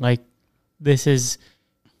thing, like this is,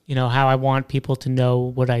 you know, how I want people to know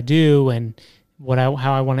what I do and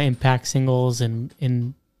how I want to impact singles and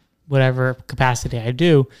in whatever capacity I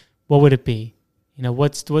do, what would it be? You know,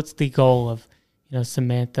 what's the goal of, you know,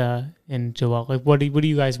 Samantha and Joelle? Like, what do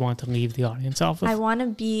you guys want to leave the audience off with? I want to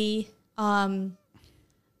be, I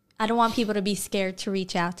don't want people to be scared to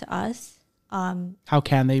reach out to us. How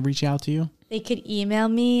can they reach out to you? They could email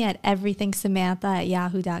me at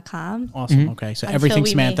everythingsamantha@yahoo.com. Awesome. Okay, so Until everything we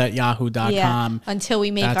Samantha at yahoo.com. Yeah, until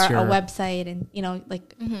we make That's our your- website and, you know,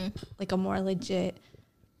 like a more legit,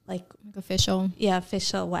 like, Official.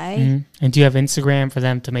 official way. Mhm. And do you have Instagram for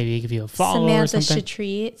them to maybe give you a follow or Samantha something?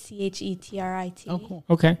 Shetrit, CHETRIT. Oh, cool.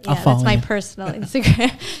 Okay. Yeah, follow that's my you. personal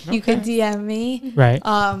Instagram. You could DM me. Right.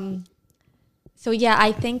 So yeah,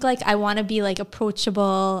 I think like I want to be like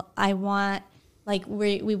approachable. I want like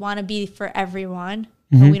we want to be for everyone,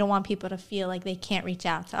 but we don't want people to feel like they can't reach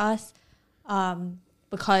out to us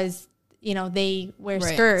because, you know, they wear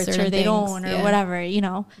Right, skirts or certain they things, don't or yeah. whatever, you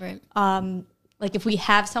know. Right. Like if we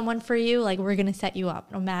have someone for you, like we're gonna set you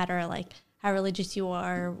up no matter like how religious you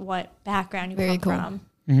are, or what background you Very come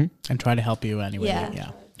cool. from. And try to help you anyway. Yeah. Yeah.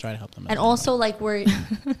 Try to help them. And also like we're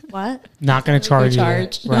what? Not going to charge you.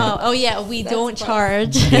 charge. Right. Oh yeah, we don't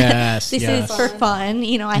charge. Yes. This yes. is for fun.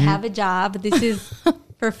 You know, I have a job. But this is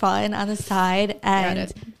for fun on the side. And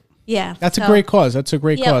it. yeah. That's a so- great cause. That's a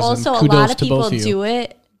great Yeah, cause. also and a lot kudos of to people both of you. do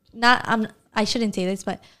it. I shouldn't say this,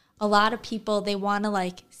 but a lot of people, they want to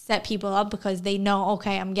like set people up because they know,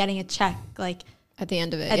 okay, I'm getting a check like At the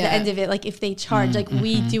end of it. at the end of it. Like if they charge, like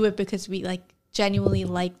we do it because we like genuinely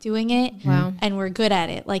like doing it. Wow. And we're good at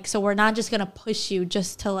it. Like, so we're not just gonna push you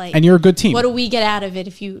just to like. And you're a good team. What do we get out of it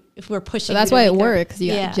if we're pushing? So that's you to why it make works.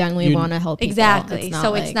 You genuinely want to help people. Exactly. It's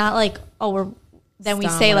So it's not like, oh, then we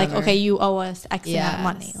Stop, say like, whatever. okay, you owe us X amount of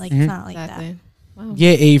money. Like it's not like that. Wow.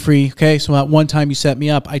 Yeah, Avery. Okay, so at one time you set me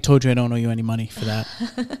up. I told you I don't owe you any money for that.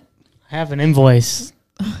 I have an invoice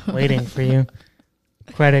waiting for you.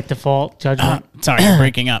 Credit default judgment. Sorry, I'm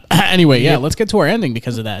breaking up. Anyway, yeah, let's get to our ending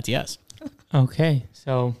because of that. Yes. Okay,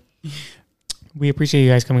 so we appreciate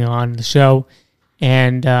you guys coming on the show,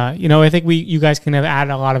 and I think you guys can have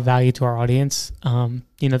added a lot of value to our audience.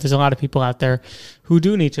 There's a lot of people out there who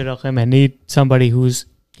do need shidduchim and need somebody who's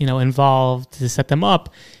involved to set them up,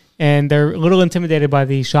 and they're a little intimidated by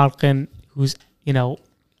the shadchan who's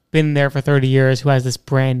been there for 30 years, who has this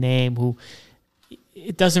brand name, who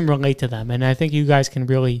it doesn't relate to them, and I think you guys can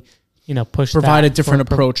really provide a different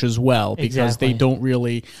approach as well, because they don't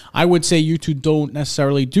really, I would say you two don't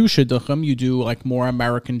necessarily do shidduchim. You do like more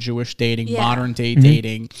American Jewish dating, modern day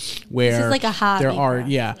dating, where this is like a hobby. There are,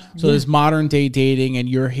 So there's modern day dating, and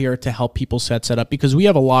you're here to help people set up, because we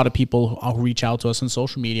have a lot of people who reach out to us on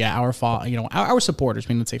social media, our supporters,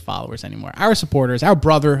 we don't say followers anymore, our supporters, our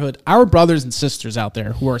brotherhood, our brothers and sisters out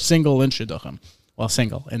there who are single in shidduchim. Well,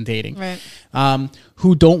 single and dating, right?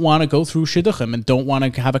 Who don't want to go through shidduchim and don't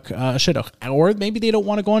want to have a shidduch, or maybe they don't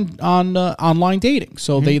want to go on online dating.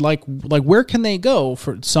 So they like where can they go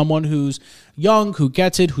for someone who's young, who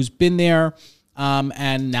gets it, who's been there,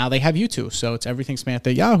 and now they have you two. So it's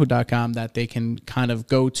everythingsamantha@yahoo.com that they can kind of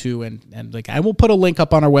go to, and like I will put a link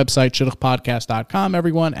up on our website shidduchpodcast.com,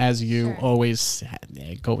 everyone, as you always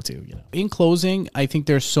go to. In closing, I think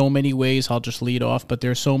there's so many ways. I'll just lead off, but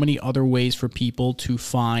there's so many other ways for people to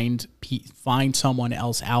find someone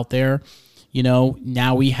else out there.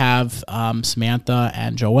 Now we have Samantha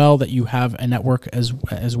and Joelle, that you have a network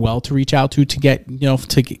as well to reach out to get,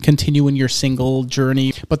 to continue in your single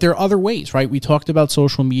journey. But there are other ways, right? We talked about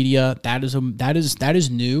social media. That is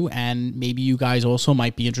new, and maybe you guys also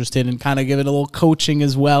might be interested in kind of giving a little coaching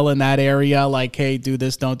as well in that area. Like, hey, do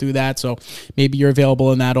this, don't do that. So maybe you're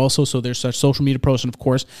available in that also. So there's such social media pros, and of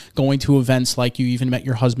course, going to events like you even met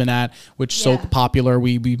your husband at, which is so popular.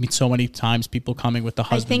 We meet so many times people coming with the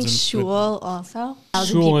husbands. I think shul also.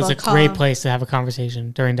 Shul is a great place to have a conversation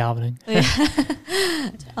during davening.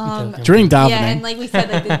 During davening. Yeah, and like we said,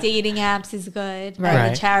 like the dating apps is good. Right.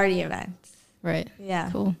 The charity events. Right. Yeah.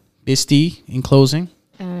 Cool. Bisti, in closing.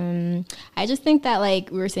 I just think that, like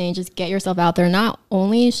we were saying, just get yourself out there, not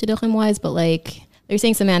only shidduchim wise, but like they're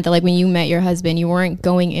saying, Samantha, like when you met your husband, you weren't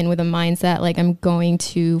going in with a mindset like I'm going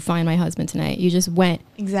to find my husband tonight. You just went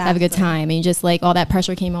to have a good time, and you just like all that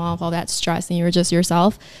pressure came off, all that stress, and you were just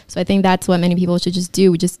yourself. So I think that's what many people should just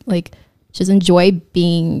do. Just enjoy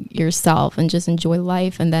being yourself and just enjoy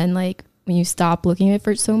life. And then like when you stop looking at it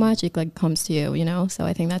for so much, it like comes to you, So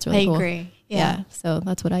I think that's really cool. I agree. Yeah. So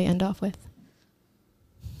that's what I end off with.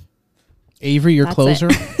 Avery, your closer.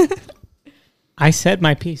 I said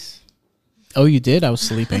my piece. Oh, you did? I was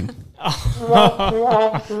sleeping. All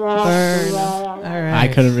right. I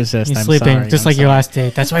couldn't resist. You're I'm sleeping, sorry. just like your last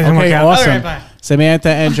date. That's why it didn't work out. Awesome. All right, bye. Samantha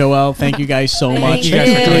and Joelle, thank you guys so much.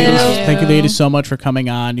 Thank you, ladies, so much for coming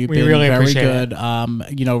on. You've been really very appreciate good.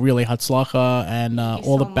 Really hatzlacha, and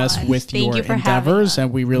all the best with your endeavors.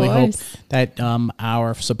 And we really hope that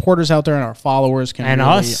our supporters out there and our followers can and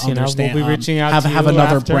really us, understand. we'll be reaching out to have you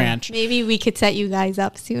another after. branch. Maybe we could set you guys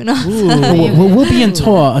up soon. We'll be in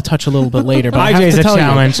a touch a little bit later. But I have IJ's to a tell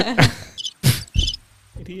challenge.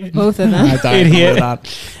 Both of them.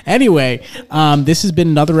 Idiot. Anyway, this has been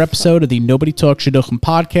another episode of the Nobody Talks Shidduchim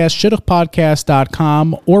podcast,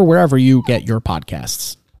 shidduchpodcast.com, or wherever you get your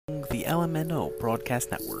podcasts. The LMNO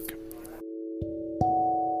Broadcast Network.